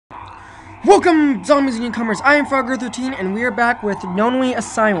Welcome, zombies and newcomers. I am Frogger13, and we are back with Lonely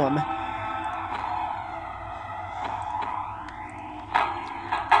Asylum.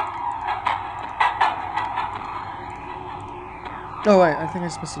 Oh wait, I think I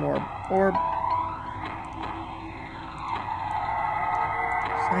just missed an orb.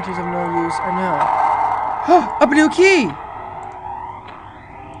 Statues of no use. I know. Oh, a blue key!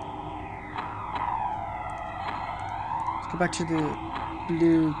 Let's go back to the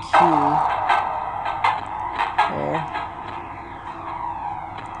blue key. Oh.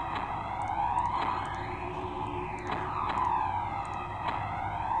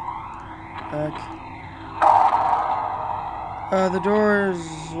 The door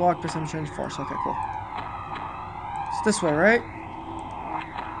is locked by some strange force. Okay, cool. It's this way, right?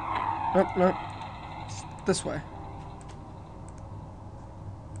 Nope. It's this way.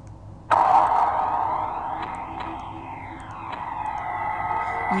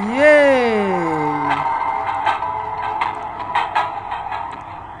 Yay!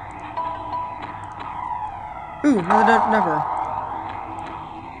 Ooh, never.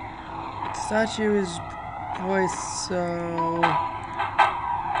 Statue is voice, so...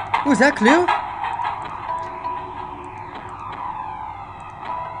 Ooh, is that Clue?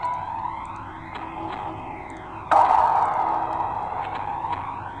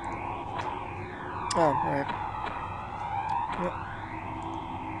 Oh, right. Yep.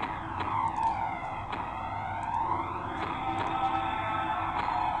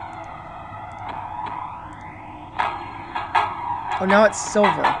 Oh, now it's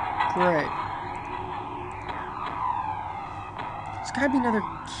silver. Great. There's gotta be another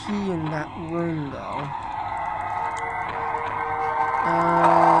key in that room, though.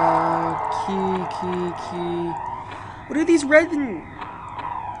 Key. What do these red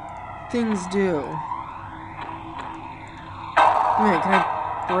things do? Wait, can I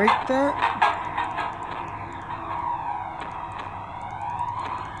break that?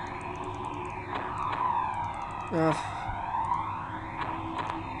 Ugh.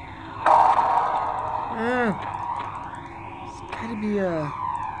 It's gotta be a...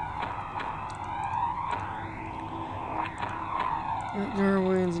 That door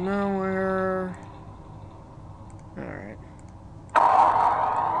leads nowhere. Alright.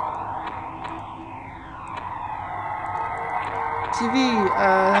 TV,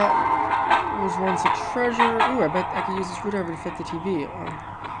 that was once a treasure. Ooh, I bet I could use this screwdriver to fit the TV.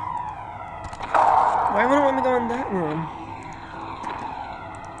 Why wouldn't it let me go in that room?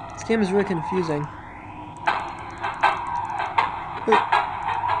 This game is really confusing.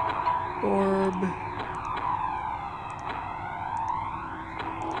 Orb.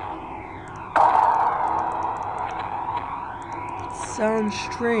 Sounds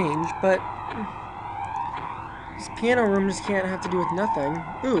strange, but this piano room just can't have to do with nothing.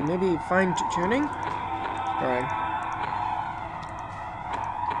 Ooh, maybe fine tuning? Alright.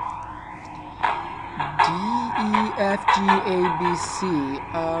 D, E, F, G, A, B, C.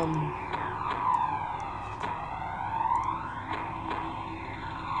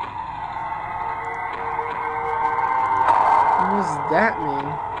 What does that mean?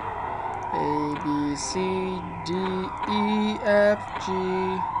 A, B, C, D, E, F, G.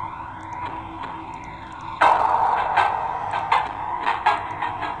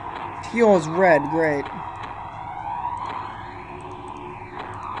 Teal is red, great.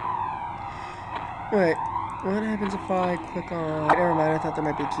 Wait, what happens if I click on... Never mind, I thought there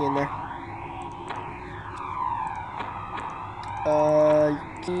might be a key in there.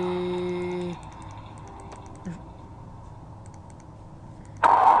 Key...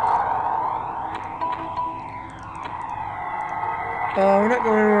 we're not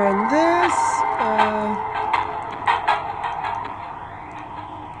going around this.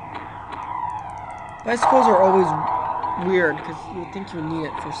 Bicycles are always weird, because you would think you would need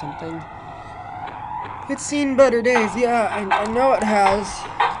it for something. It's seen better days. Yeah, I know it has.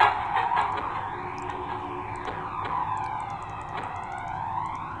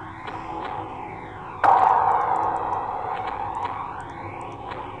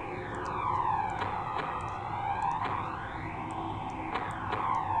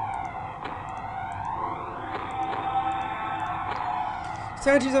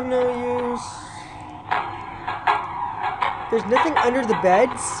 Statues have no use. There's nothing under the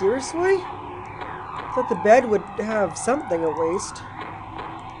bed? Seriously? I thought the bed would have something at least.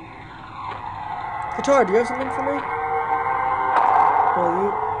 Guitar, do you have something for me? Well,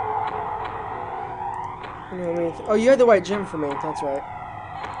 you... I don't have anything. Oh, you had the white gem for me. That's right.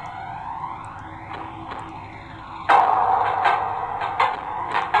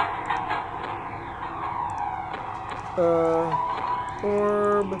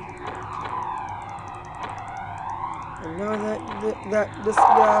 Orb. I know that this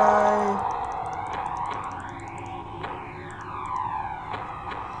guy.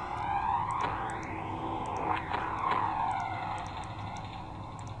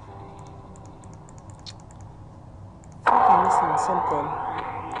 I think I'm missing something.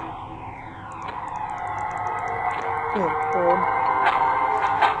 Oh, orb.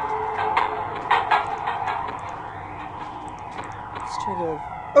 Let's try to.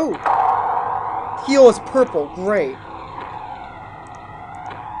 Oh! Heal is purple. Great.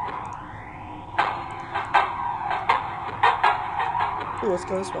 Ooh, let's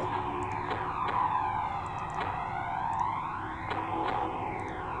go this way.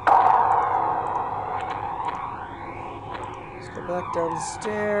 Let's go back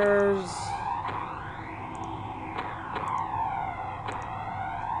downstairs.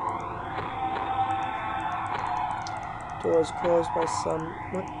 Door is closed by some.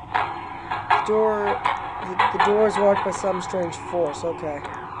 What? The door is locked by some strange force. Okay.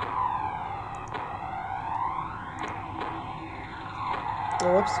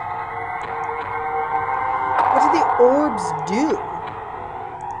 Oh, whoops. What do the orbs do?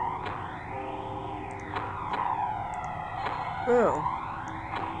 Oh.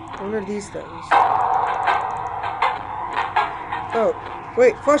 What are these things? Oh,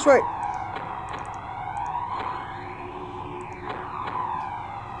 wait, flashlight!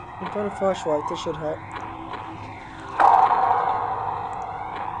 I found a flashlight, this should help.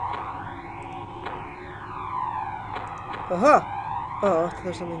 Aha! Oh,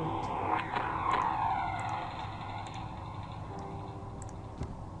 there's something.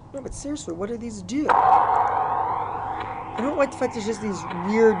 No, but seriously, what do these do? I don't like the fact there's just these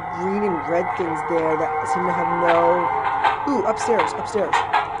weird green and red things there that seem to have no... Ooh, upstairs, upstairs.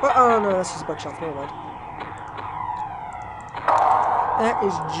 Oh, no, that's just a bookshelf, never mind. That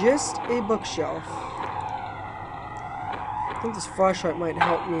is just a bookshelf. I think this flashlight might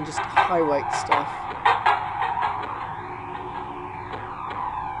help me just highlight stuff.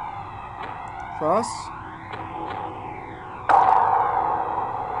 Cross.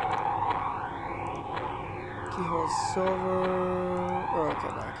 Keyhole silver. Oh,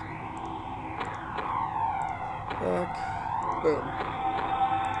 okay, back. Back. Boom.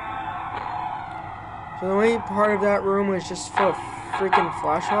 So the only part of that room was just full of freaking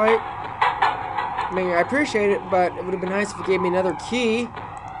flashlight. I mean, I appreciate it, but it would have been nice if it gave me another key.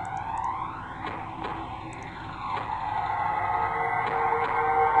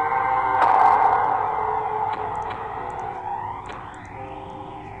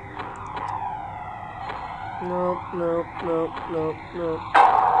 Nope, nope, nope, nope, nope.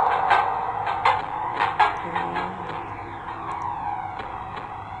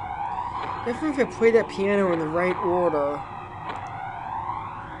 Definitely if I play that piano in the right order.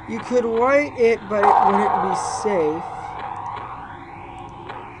 You could light it, but it wouldn't be safe.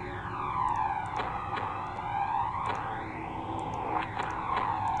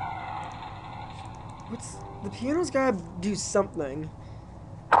 The piano's gotta do something.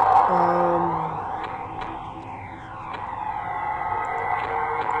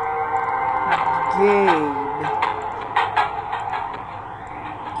 Gabe.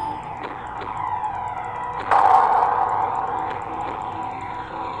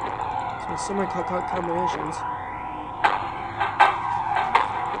 So many combinations.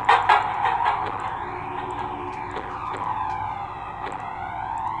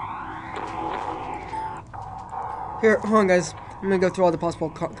 Here, hold on, guys. I'm gonna go through all the possible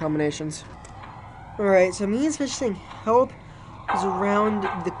combinations. Alright, so me especially saying help is around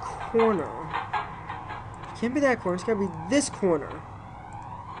the corner. It can't be that corner, it's gotta be this corner.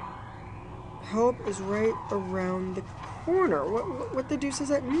 Help is right around the corner. What the deuce does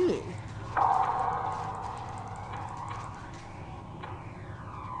that mean?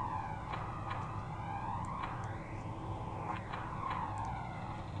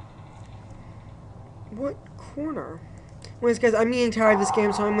 What corner? Anyways, guys, I'm getting tired of this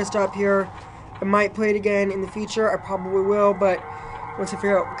game, so I'm gonna stop here. I might play it again in the future. I probably will, but once I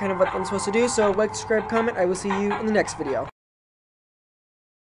figure out kind of what I'm supposed to do. So, like, subscribe, comment. I will see you in the next video.